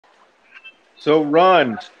So,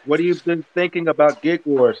 Ron, what have you been thinking about Gig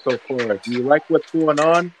Wars so far? Do you like what's going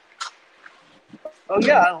on? Oh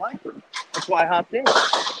yeah, I like it. That's why I hopped in.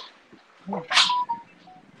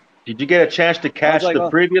 Did you get a chance to I was catch like, the oh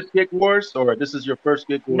previous Gig Wars, or this is your first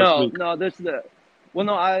Gig Wars no, week? no, this is the. Well,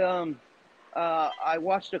 no, I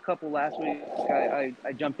watched a couple last week.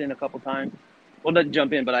 I jumped in a couple times. Well, didn't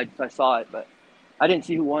jump in, but I saw it. But I didn't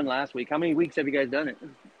see who won last week. How many weeks have you guys done it?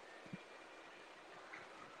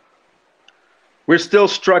 We're still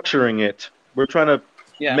structuring it. We're trying to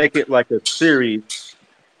Yeah, make it like a series,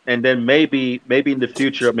 and then maybe in the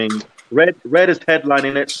future. I mean, Red is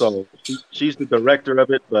headlining it, so she's the director of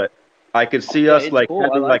it. But I could see yeah, us it's like cool. I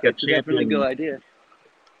having like like a it. It's definitely a good champion.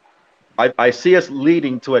 idea. I see us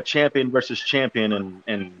leading to a champion versus champion,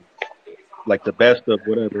 and like the best of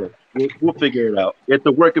whatever. We'll figure it out. It's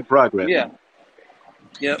a work in progress. Yeah,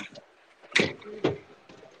 yep.